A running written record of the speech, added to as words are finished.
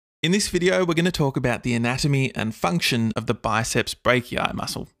In this video, we're going to talk about the anatomy and function of the biceps brachii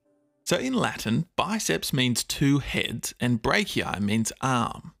muscle. So in Latin, biceps means two heads and brachii means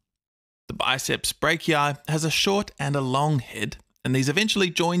arm. The biceps brachii has a short and a long head, and these eventually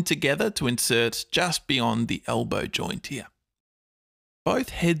join together to insert just beyond the elbow joint here. Both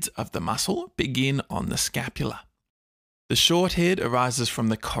heads of the muscle begin on the scapula. The short head arises from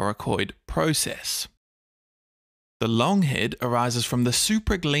the coracoid process. The long head arises from the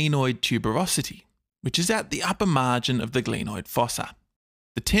supraglenoid tuberosity, which is at the upper margin of the glenoid fossa.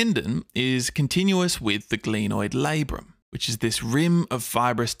 The tendon is continuous with the glenoid labrum, which is this rim of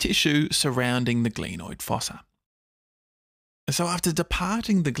fibrous tissue surrounding the glenoid fossa. So after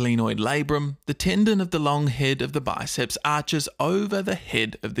departing the glenoid labrum, the tendon of the long head of the biceps arches over the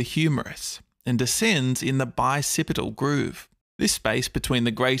head of the humerus and descends in the bicipital groove, this space between the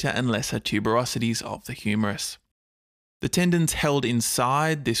greater and lesser tuberosities of the humerus. The tendon's held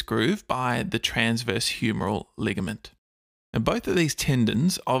inside this groove by the transverse humeral ligament. And both of these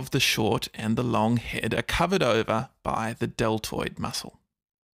tendons of the short and the long head are covered over by the deltoid muscle.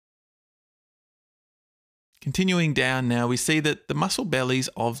 Continuing down now, we see that the muscle bellies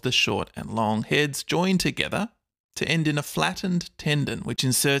of the short and long heads join together to end in a flattened tendon which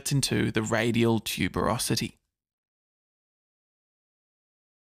inserts into the radial tuberosity.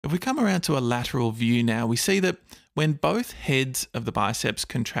 If we come around to a lateral view now, we see that when both heads of the biceps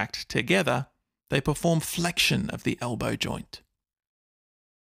contract together, they perform flexion of the elbow joint.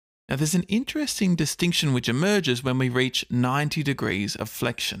 Now there's an interesting distinction which emerges when we reach 90 degrees of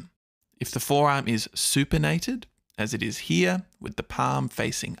flexion. If the forearm is supinated, as it is here, with the palm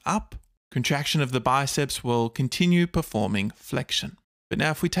facing up, contraction of the biceps will continue performing flexion. But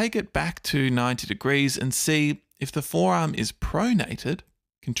now if we take it back to 90 degrees and see if the forearm is pronated,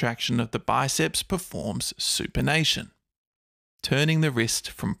 contraction of the biceps performs supination, turning the wrist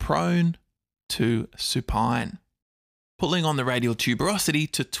from prone to supine, pulling on the radial tuberosity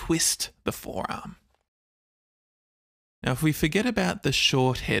to twist the forearm. Now, if we forget about the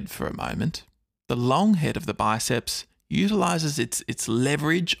short head for a moment, the long head of the biceps utilizes its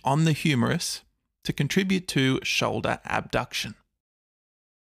leverage on the humerus to contribute to shoulder abduction.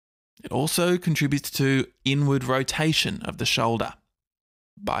 It also contributes to inward rotation of the shoulder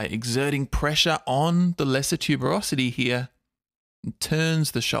by exerting pressure on the lesser tuberosity here, and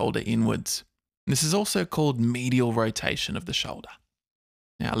turns the shoulder inwards. This is also called medial rotation of the shoulder.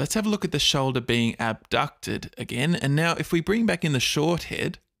 Now let's have a look at the shoulder being abducted again. And now if we bring back in the short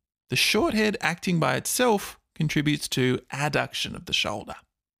head acting by itself contributes to adduction of the shoulder.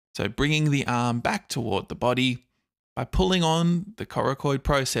 So bringing the arm back toward the body, by pulling on the coracoid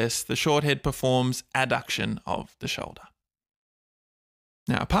process, the short head performs adduction of the shoulder.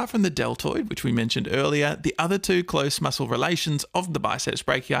 Now, apart from the deltoid, which we mentioned earlier, the other two close muscle relations of the biceps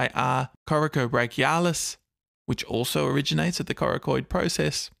brachii are coracobrachialis, which also originates at the coracoid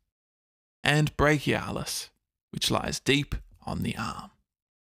process, and brachialis, which lies deep on the arm.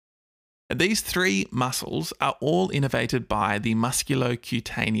 And these three muscles are all innervated by the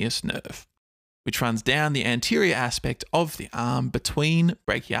musculocutaneous nerve, which runs down the anterior aspect of the arm between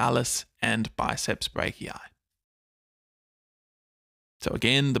brachialis and biceps brachii. So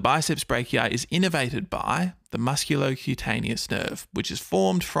again, the biceps brachii is innervated by the musculocutaneous nerve, which is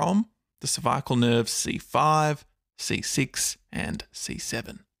formed from the cervical nerves C5, C6, and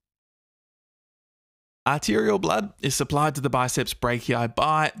C7. Arterial blood is supplied to the biceps brachii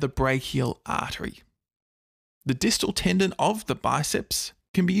by the brachial artery. The distal tendon of the biceps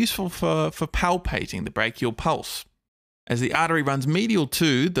can be useful for palpating the brachial pulse, as the artery runs medial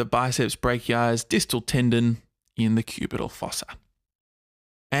to the biceps brachii's distal tendon in the cubital fossa.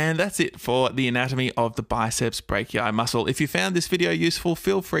 And that's it for the anatomy of the biceps brachii muscle. If you found this video useful,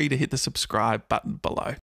 feel free to hit the subscribe button below.